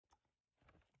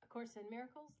Course in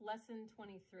Miracles, Lesson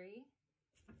 23,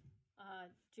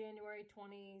 January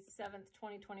 27th,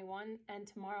 2021, and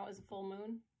tomorrow is a full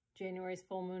moon. January's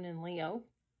full moon in Leo.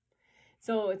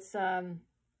 So it's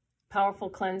powerful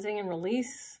cleansing and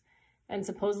release, and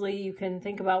supposedly you can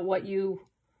think about what you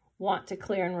want to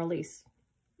clear and release.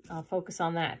 Focus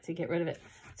on that to get rid of it.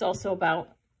 It's also about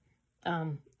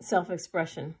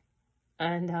self-expression,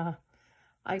 and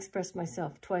I expressed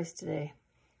myself twice today.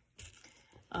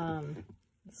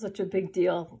 It's such a big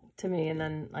deal to me, and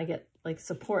then I get like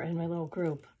support in my little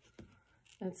group.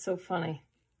 And it's so funny.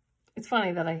 It's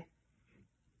funny that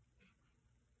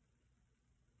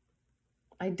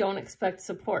I don't expect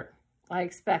support. I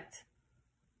expect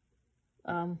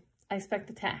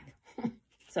attack.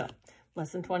 So,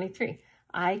 lesson 23.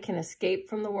 I can escape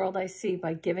from the world I see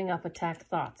by giving up attack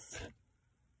thoughts.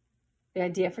 The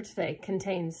idea for today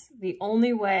contains the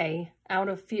only way out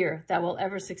of fear that will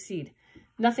ever succeed.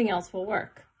 Nothing else will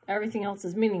work. Everything else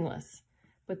is meaningless.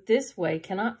 But this way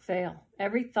cannot fail.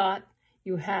 Every thought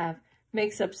you have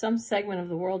makes up some segment of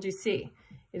the world you see.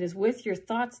 It is with your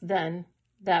thoughts, then,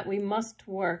 that we must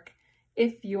work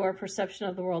if your perception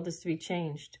of the world is to be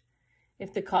changed.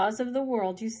 If the cause of the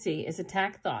world you see is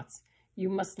attack thoughts, you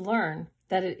must learn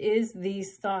that it is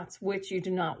these thoughts which you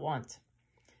do not want.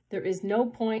 There is no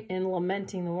point in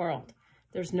lamenting the world.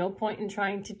 There's no point in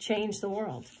trying to change the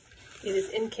world. It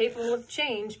is incapable of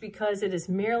change because it is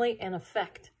merely an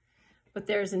effect. But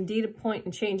there is indeed a point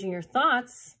in changing your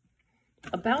thoughts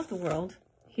about the world.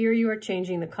 Here you are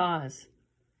changing the cause.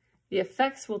 The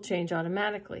effects will change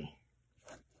automatically.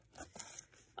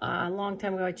 A long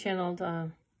time ago I channeled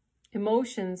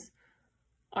emotions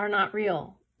are not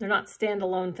real. They're not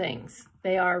standalone things.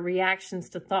 They are reactions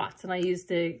to thoughts. And I used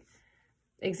the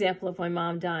example of my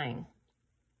mom dying.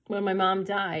 When my mom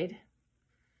died,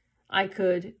 I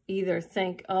could either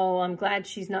think, oh, I'm glad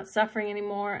she's not suffering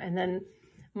anymore, and then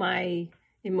my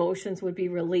emotions would be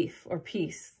relief or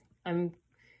peace. I'm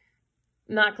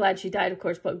not glad she died, of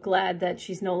course, but glad that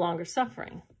she's no longer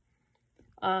suffering.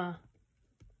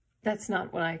 That's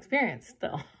not what I experienced,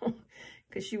 though,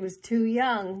 because she was too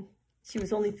young. She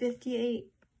was only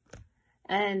 58.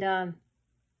 And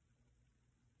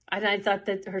I thought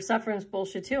that her suffering was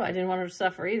bullshit, too. I didn't want her to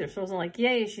suffer either. So I wasn't like,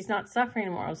 yay, she's not suffering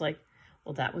anymore. I was like,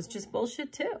 well, that was just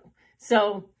bullshit too.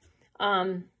 So,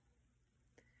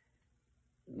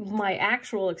 my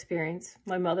actual experience,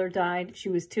 my mother died. She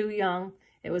was too young.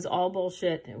 It was all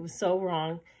bullshit. It was so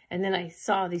wrong. And then I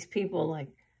saw these people like,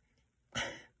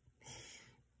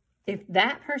 if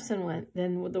that person went,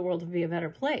 then the world would be a better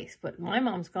place. But my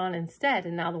mom's gone instead,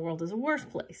 and now the world is a worse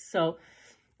place. So,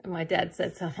 and my dad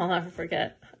said something I'll never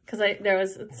forget. Because there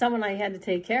was someone I had to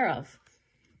take care of,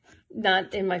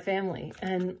 not in my family.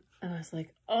 And I was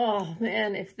like, oh,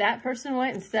 man, if that person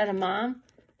went instead of mom,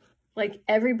 like,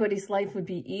 everybody's life would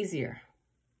be easier.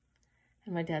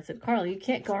 And my dad said, Carl, you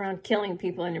can't go around killing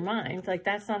people in your mind. Like,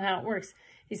 that's not how it works.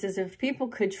 He says, if people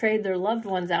could trade their loved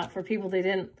ones out for people they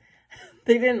didn't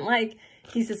like,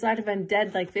 he says, I'd have been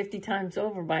dead like 50 times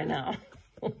over by now.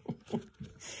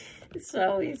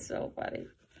 So, he's so funny.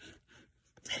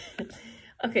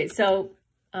 Okay, so,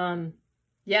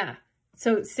 yeah.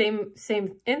 So same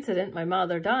incident, my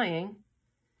mother dying.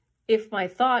 If my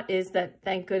thought is that,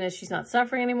 thank goodness she's not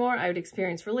suffering anymore, I would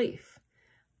experience relief.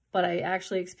 But I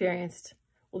actually experienced,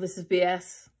 well, this is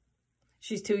BS.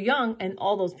 She's too young, and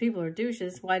all those people are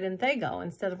douches. Why didn't they go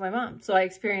instead of my mom? So I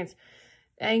experienced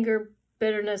anger,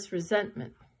 bitterness,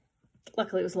 resentment.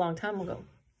 Luckily, it was a long time ago.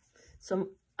 So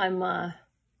I'm,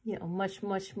 you know, much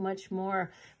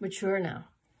more mature now.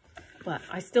 But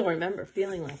I still remember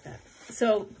feeling like that.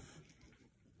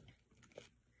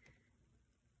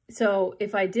 So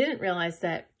if I didn't realize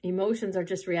that emotions are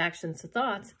just reactions to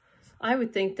thoughts, I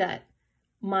would think that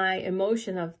my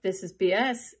emotion of this is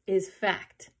BS is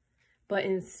fact. But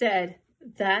instead,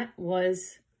 that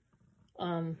was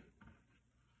the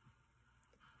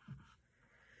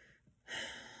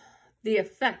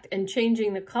effect. And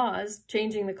changing the cause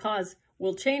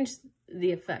will change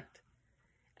the effect.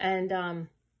 And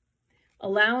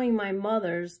allowing my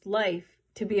mother's life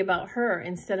to be about her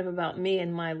instead of about me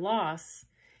and my loss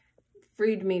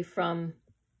freed me from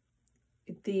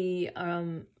the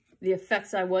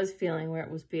effects I was feeling where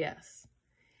it was BS.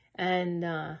 And,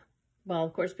 well,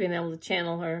 of course, being able to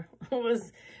channel her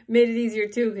made it easier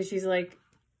too, because she's like,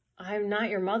 I'm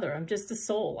not your mother. I'm just a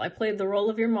soul. I played the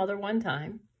role of your mother one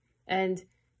time, and,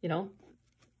 you know,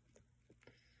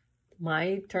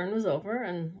 my turn was over,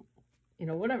 and, you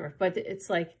know, whatever. But it's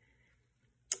like,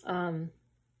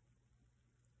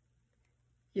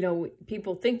 you know,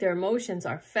 people think their emotions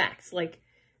are facts. Like,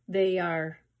 they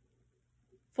are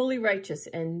fully righteous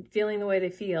and feeling the way they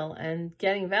feel and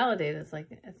getting validated. It's like,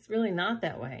 it's really not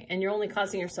that way. And you're only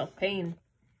causing yourself pain,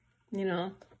 you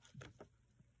know.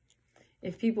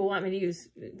 If people want me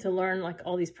to learn like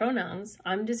all these pronouns,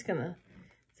 I'm just going to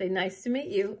say, nice to meet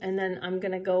you. And then I'm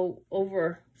going to go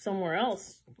over somewhere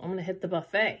else. I'm going to hit the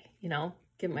buffet, you know,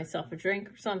 give myself a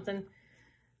drink or something.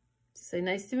 Just say,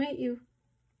 nice to meet you.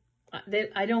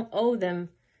 I don't owe them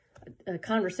a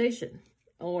conversation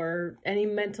or any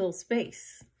mental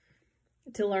space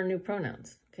to learn new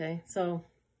pronouns. Okay. So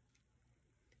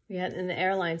we had in the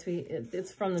airlines,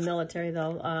 it's from the military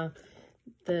though.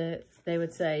 They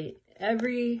would say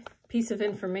every piece of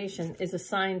information is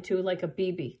assigned to like a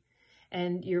BB,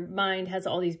 and your mind has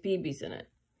all these BBs in it.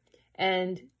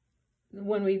 And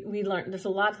when we learn, there's a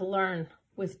lot to learn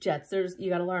with jets. You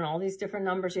got to learn all these different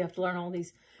numbers. You have to learn all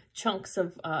these chunks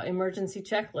of emergency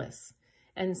checklists.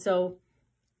 And so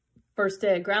first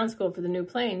day of ground school for the new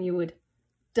plane, you would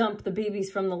dump the BBs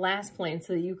from the last plane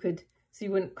so that you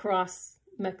wouldn't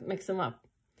mix them up.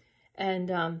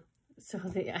 And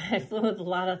I flew with a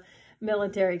lot of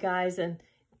military guys, and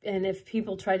if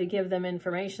people tried to give them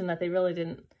information that they really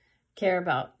didn't care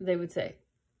about, they would say,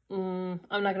 I'm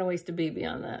not going to waste a BB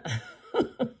on that.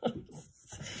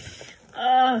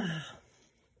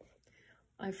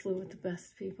 I flew with the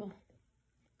best people.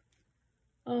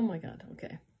 Oh my God.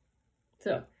 Okay.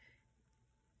 So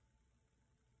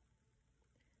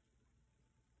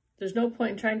there's no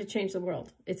point in trying to change the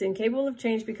world. It's incapable of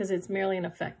change because it's merely an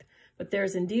effect. But there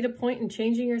is indeed a point in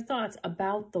changing your thoughts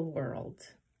about the world,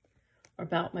 or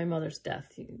about my mother's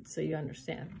death, so you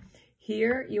understand.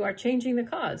 Here, you are changing the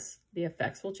cause. The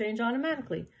effects will change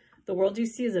automatically. The world you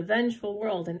see is a vengeful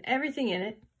world, and everything in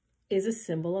it is a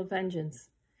symbol of vengeance.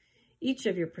 Each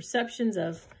of your perceptions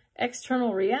of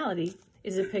external reality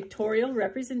is a pictorial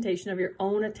representation of your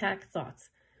own attack thoughts.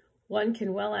 One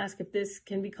can well ask if this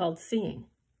can be called seeing.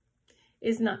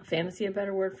 Is not fantasy a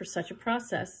better word for such a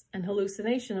process, and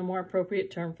hallucination a more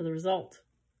appropriate term for the result?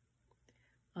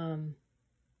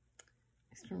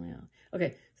 Externally.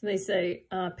 Okay, so they say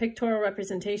pictorial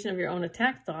representation of your own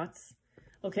attack thoughts.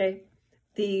 Okay,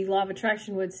 the law of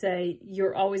attraction would say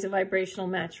you're always a vibrational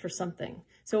match for something.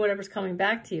 So whatever's coming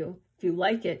back to you, if you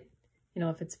like it, you know,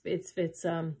 if it's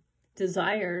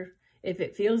desire, if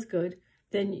it feels good,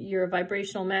 then you're a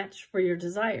vibrational match for your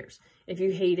desires. If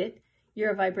you hate it,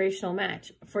 you're a vibrational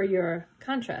match for your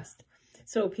contrast.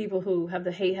 So people who have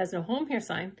the hate has no home here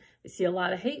sign, they see a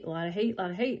lot of hate, a lot of hate, a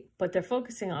lot of hate, but they're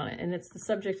focusing on it, and it's the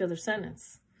subject of their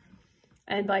sentence.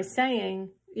 And by saying,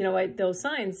 you know, those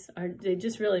signs they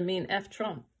just really mean F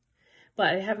Trump.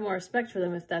 But I have more respect for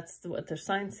them if that's what their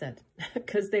sign said,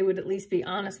 because they would at least be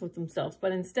honest with themselves.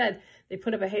 But instead, they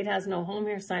put up a hate has no home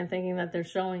here sign thinking that they're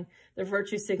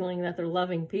virtue signaling that they're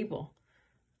loving people.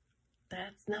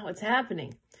 That's not what's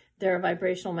happening. They're a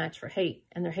vibrational match for hate,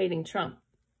 and they're hating Trump.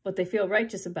 But they feel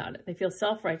righteous about it. They feel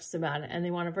self-righteous about it, and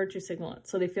they want to virtue signal it.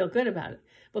 So they feel good about it.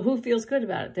 But who feels good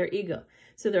about it? Their ego.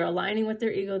 So they're aligning with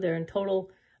their ego. They're in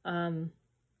total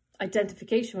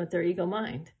identification with their ego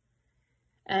mind.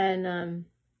 And,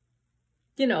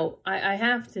 you know, I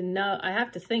have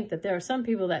to think that there are some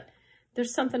people that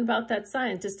there's something about that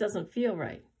sign that just doesn't feel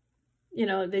right. You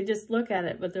know, they just look at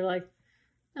it, but they're like,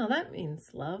 no, that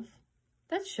means love.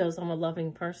 That shows I'm a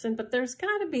loving person, but there's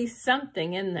got to be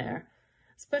something in there,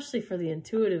 especially for the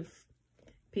intuitive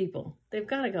people. They've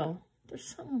got to go,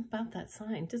 there's something about that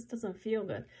sign. It just doesn't feel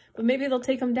good. But maybe they'll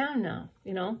take them down now,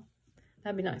 you know?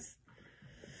 That'd be nice.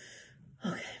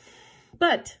 Okay.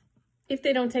 But if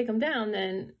they don't take them down,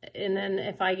 then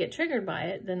if I get triggered by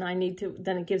it, then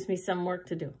then it gives me some work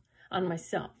to do on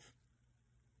myself.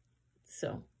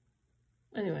 So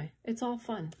anyway, it's all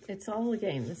fun. It's all a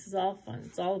game. This is all fun.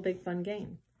 It's all a big fun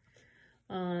game.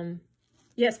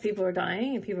 Yes, people are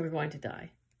dying and people are going to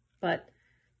die, but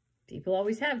people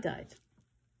always have died.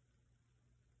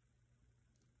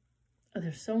 Oh,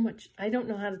 there's so much. I don't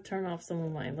know how to turn off some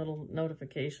of my little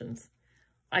notifications.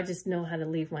 I just know how to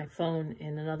leave my phone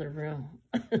in another room.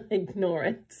 Ignore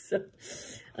it. So,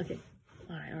 okay.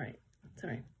 All right.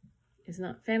 Sorry. Is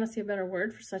not fantasy a better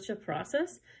word for such a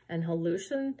process? And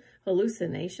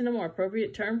hallucination a more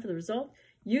appropriate term for the result?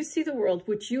 You see the world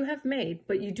which you have made,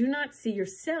 but you do not see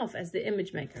yourself as the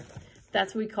image maker.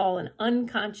 That's what we call an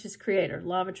unconscious creator.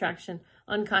 Law of attraction,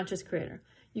 unconscious creator.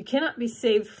 You cannot be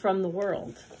saved from the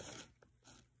world,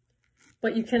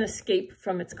 but you can escape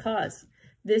from its cause.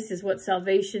 This is what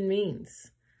salvation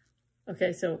means.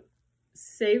 Okay, so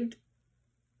saved,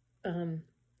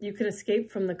 you can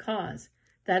escape from the cause.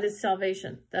 That is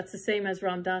salvation. That's the same as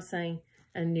Ram Dass saying,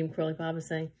 and Neem Karoli Baba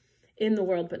saying, in the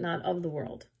world, but not of the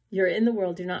world. You're in the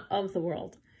world, you're not of the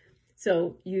world.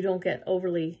 so you don't get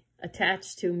overly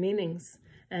attached to meanings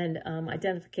and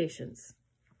identifications.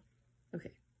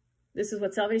 Okay, this is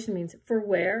what salvation means. For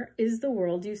where is the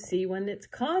world you see when its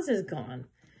cause is gone?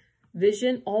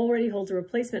 Vision already holds a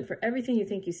replacement for everything you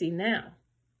think you see now.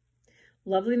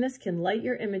 Loveliness can light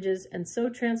your images and so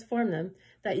transform them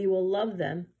that you will love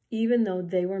them even though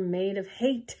they were made of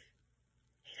hate.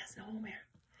 Hate has no home here.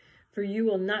 For you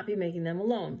will not be making them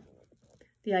alone.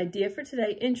 The idea for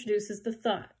today introduces the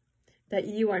thought that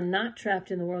you are not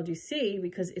trapped in the world you see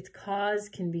because its cause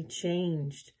can be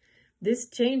changed. This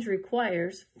change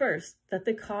requires, first, that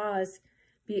the cause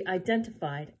be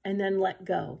identified and then let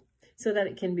go so that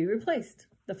it can be replaced.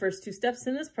 The first two steps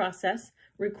in this process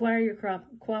require your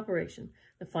cooperation.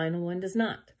 The final one does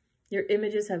not. Your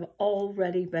images have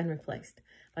already been replaced.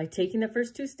 By taking the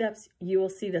first two steps, you will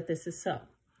see that this is so.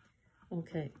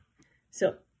 Okay,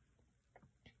 so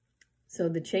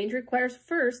the change requires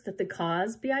first that the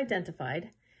cause be identified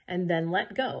and then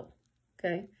let go.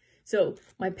 Okay, so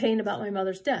my pain about my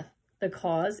mother's death, the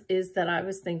cause is that I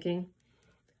was thinking,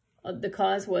 the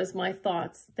cause was my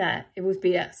thoughts that it was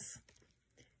BS.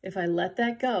 If I let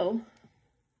that go,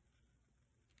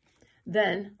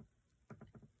 then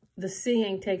the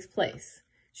seeing takes place.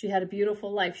 She had a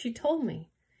beautiful life. She told me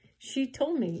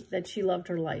that she loved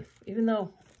her life, even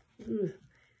though it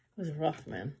was rough,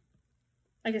 man.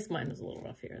 I guess mine was a little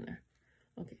rough here and there.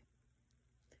 Okay.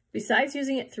 Besides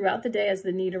using it throughout the day as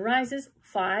the need arises,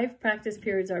 5 practice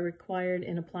periods are required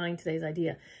in applying today's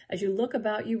idea. As you look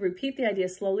about you, repeat the idea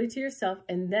slowly to yourself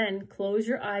and then close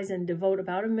your eyes and devote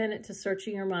about a minute to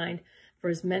searching your mind for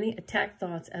as many attack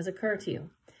thoughts as occur to you.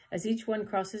 As each one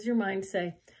crosses your mind,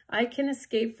 say, I can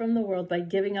escape from the world by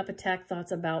giving up attack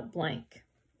thoughts about blank.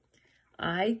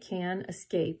 I can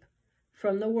escape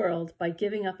from the world by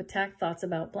giving up attack thoughts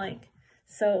about blank.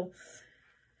 So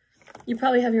you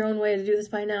probably have your own way to do this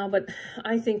by now, but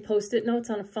I think Post-it notes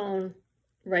on a phone,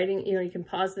 writing, you can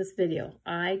pause this video.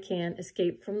 I can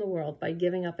escape from the world by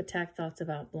giving up attack thoughts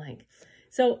about blank.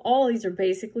 So all these are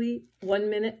basically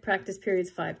 1-minute practice periods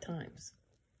 5 times.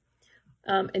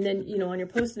 And then, on your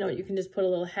Post-it note, you can just put a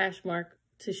little hash mark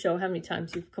to show how many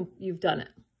times you've done it.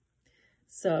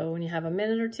 So when you have a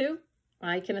minute or two,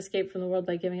 I can escape from the world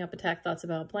by giving up attack thoughts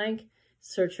about blank.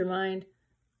 Search your mind.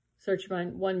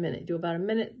 1 minute. Do about a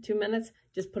minute, 2 minutes.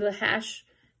 Just put a hash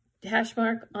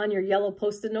mark on your yellow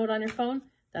Post-it note on your phone.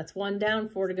 That's 1 down,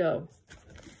 4 to go.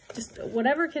 Just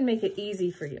whatever can make it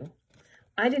easy for you.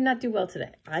 I did not do well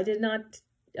today. I did not,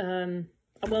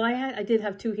 well, I did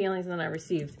have 2 healings and then I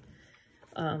received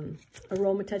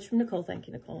aroma touch from Nicole. Thank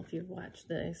you, Nicole, if you've watched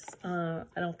this. I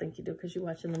don't think you do because you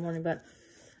watch in the morning, but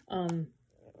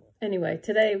anyway,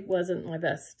 today wasn't my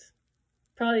best.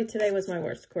 Probably today was my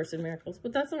worst Course in Miracles,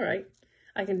 but that's all right.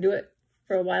 I can do it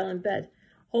for a while in bed.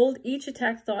 Hold each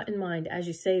attack thought in mind as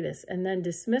you say this, and then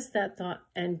dismiss that thought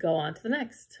and go on to the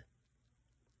next.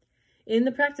 In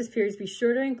the practice periods, be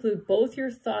sure to include both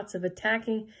your thoughts of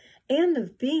attacking and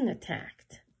of being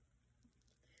attacked.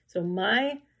 So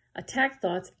my attack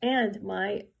thoughts and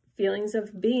my feelings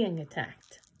of being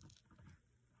attacked.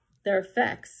 Their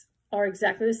effects are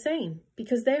exactly the same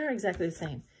because they are exactly the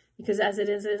same. Because as it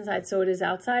is inside, so it is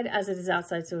outside. As it is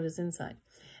outside, so it is inside.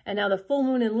 And now the full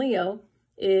moon in Leo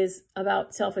is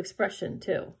about self-expression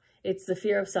too. It's the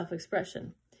fear of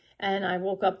self-expression. And I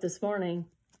woke up this morning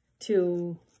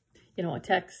to, a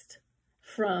text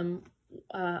from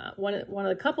one of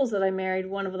the couples that I married.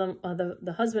 One of them,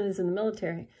 the husband is in the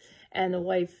military, and the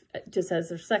wife just has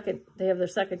they have their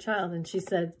second child. And she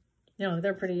said,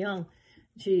 they're pretty young.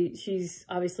 She's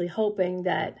obviously hoping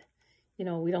that,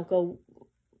 we don't go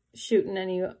starting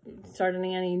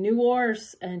any new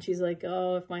wars. And she's like,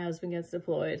 oh, if my husband gets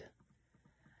deployed.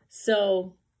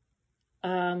 So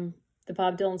the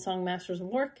Bob Dylan song Masters of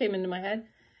War came into my head.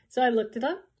 So I looked it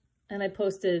up and I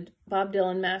posted Bob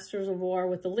Dylan Masters of War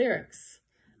with the lyrics.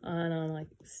 And I'm like,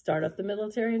 start up the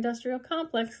military industrial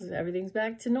complex. Everything's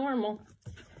back to normal.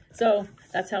 So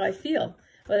that's how I feel.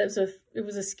 But it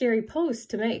was a scary post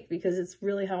to make because it's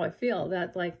really how I feel.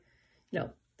 That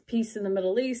peace in the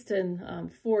Middle East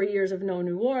and 4 years of no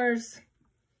new wars.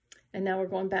 And now we're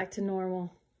going back to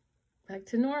normal. Back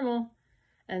to normal.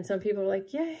 And some people are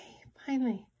like, yay,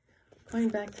 finally, going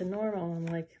back to normal. I'm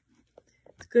like,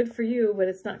 it's good for you, but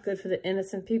it's not good for the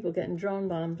innocent people getting drone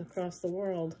bombed across the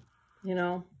world,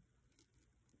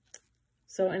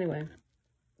 So anyway,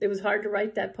 it was hard to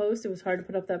write that post. It was hard to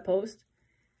put up that post.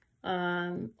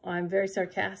 I'm very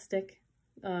sarcastic.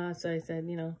 So I said,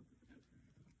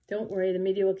 don't worry, the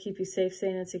media will keep you safe,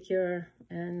 sane, and secure.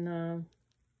 And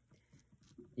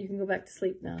you can go back to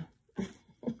sleep now.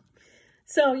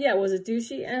 So, yeah, was it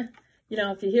douchey? you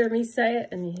know, if you hear me say it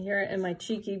and you hear it in my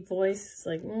cheeky voice, it's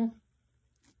like,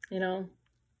 you know,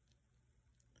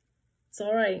 it's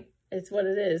all right. It's what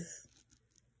it is.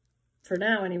 For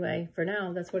now, anyway. For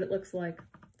now, that's what it looks like.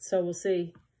 So we'll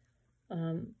see.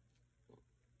 But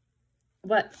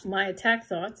my attack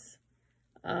thoughts,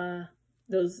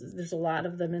 there's a lot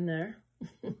of them in there.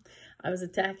 I was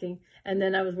attacking, and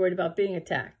then I was worried about being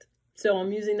attacked. So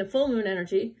I'm using the full moon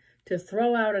energy to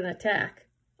throw out an attack,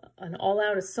 an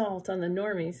all-out assault on the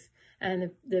normies and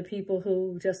the people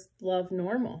who just love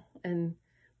normal and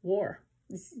war.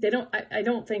 They don't. I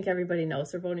don't think everybody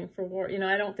knows they're voting for war. You know,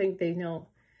 I don't think they know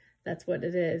that's what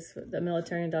it is, the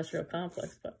military-industrial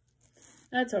complex. But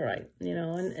that's all right. You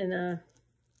know, and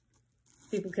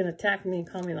people can attack me and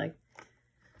call me like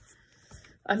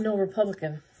I'm no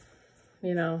Republican.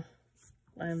 You know,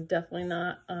 I'm definitely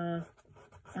not.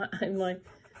 I'm like,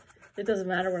 it doesn't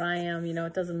matter what I am. You know,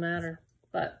 it doesn't matter.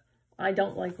 But I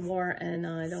don't like war, and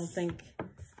I think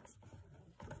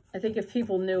if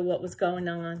people knew what was going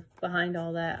on behind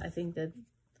all that, I think that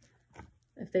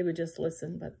if they would just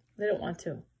listen, but they don't want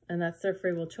to. And that's their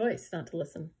free will choice, not to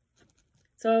listen.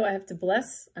 So I have to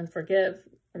bless and forgive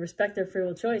and respect their free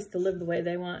will choice to live the way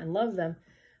they want and love them.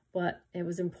 But it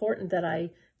was important that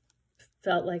I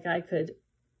felt like I could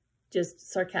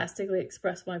just sarcastically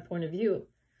express my point of view.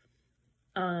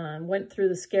 Went through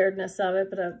the scaredness of it,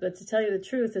 but to tell you the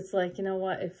truth, it's like, you know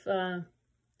what, if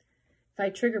I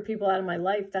trigger people out of my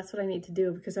life, that's what I need to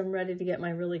do, because I'm ready to get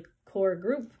my really core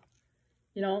group.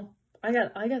 You know, I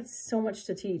got so much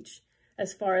to teach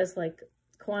as far as like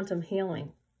quantum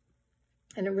healing,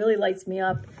 and it really lights me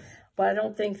up. But I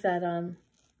don't think that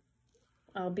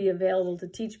I'll be available to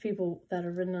teach people that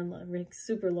are written on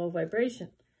super low vibration,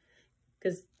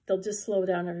 because they'll just slow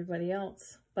down everybody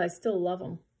else. But I still love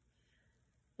them.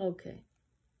 Okay.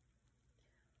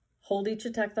 Hold each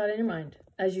attack thought in your mind.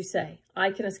 As you say,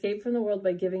 I can escape from the world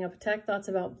by giving up attack thoughts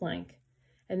about blank,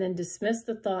 and then dismiss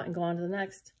the thought and go on to the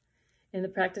next. In the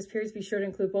practice periods, be sure to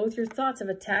include both your thoughts of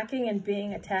attacking and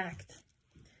being attacked.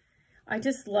 I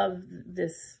just love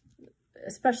this,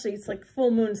 especially it's like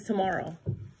full moon's tomorrow,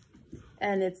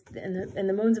 and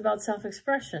the moon's about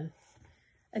self-expression,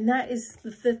 and that is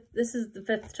the fifth. This is the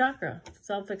fifth chakra,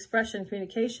 self-expression,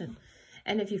 communication.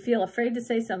 And if you feel afraid to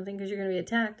say something because you're going to be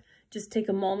attacked, just take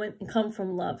a moment and come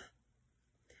from love.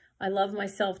 I love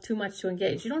myself too much to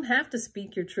engage. You don't have to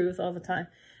speak your truth all the time.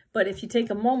 But if you take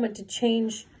a moment to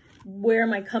change, where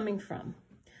am I coming from?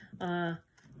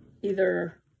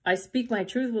 Either I speak my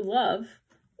truth with love,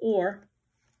 or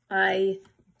I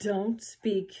don't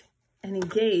speak and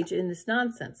engage in this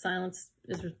nonsense. Silence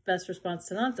is the best response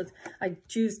to nonsense. I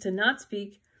choose to not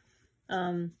speak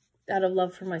out of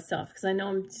love for myself, because I know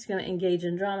I'm just going to engage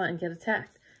in drama and get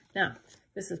attacked. Now,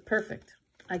 this is perfect.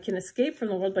 I can escape from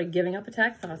the world by giving up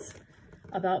attack thoughts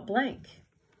about blank.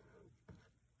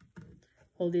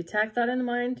 Hold the attack thought in the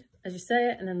mind as you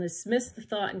say it, and then dismiss the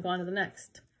thought and go on to the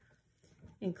next.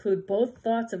 Include both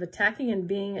thoughts of attacking and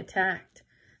being attacked.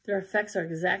 Their effects are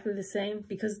exactly the same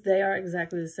because they are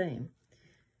exactly the same.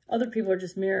 Other people are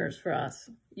just mirrors for us.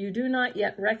 You do not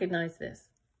yet recognize this,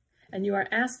 and you are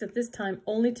asked at this time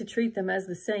only to treat them as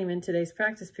the same in today's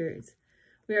practice periods.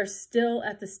 We are still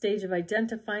at the stage of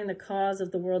identifying the cause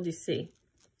of the world you see.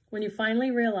 When you finally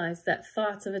realize that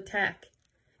thoughts of attack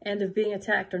and of being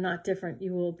attacked are not different,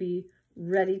 you will be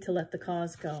ready to let the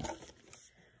cause go.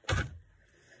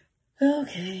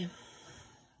 Okay.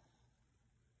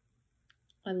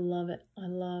 I love it. I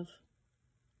love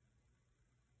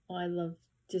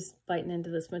just biting into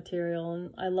this material,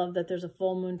 and I love that there's a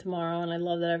full moon tomorrow, and I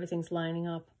love that everything's lining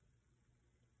up.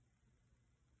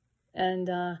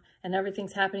 And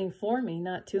everything's happening for me,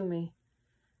 not to me.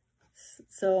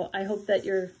 So I hope that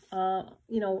you're,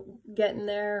 you know, getting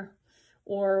there,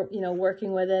 or, you know,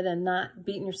 working with it and not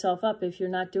beating yourself up if you're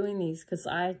not doing these. Because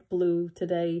I blew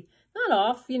today, not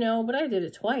off, you know, but I did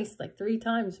it twice, like 3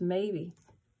 times maybe.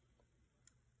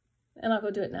 And I'll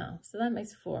go do it now. So that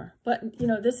makes 4. But, you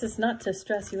know, this is not to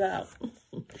stress you out.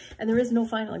 And there is no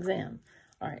final exam.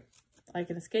 All right. I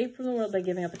can escape from the world by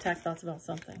giving up attack thoughts about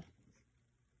something.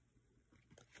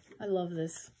 I love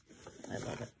this. I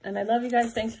love it. And I love you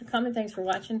guys. Thanks for coming. Thanks for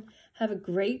watching. Have a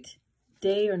great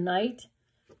day or night.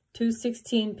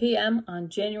 2:16 p.m. on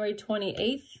January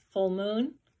 28th, full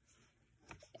moon.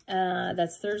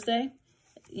 That's Thursday,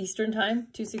 Eastern time,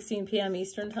 2:16 p.m.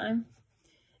 Eastern time.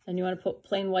 And you want to put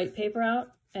plain white paper out,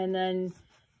 and then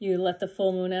you let the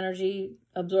full moon energy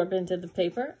absorb into the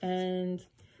paper. And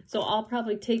so I'll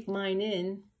probably take mine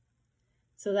in.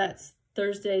 So that's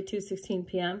Thursday, 2:16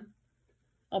 p.m.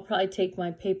 I'll probably take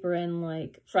my paper in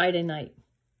like Friday night.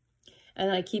 And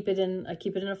then I keep it in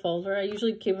a folder. I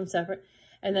usually keep them separate.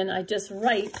 And then I just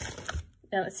write,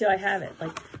 and see how I have it.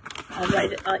 Like, I'll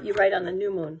write it, you write on the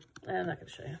new moon. I'm not going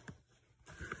to show you.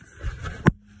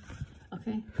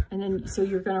 Okay, and then, so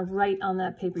you're going to write on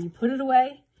that paper. You put it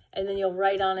away, and then you'll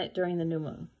write on it during the new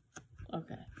moon.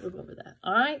 Okay, we'll go over that.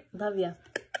 All right, love you.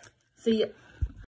 See you.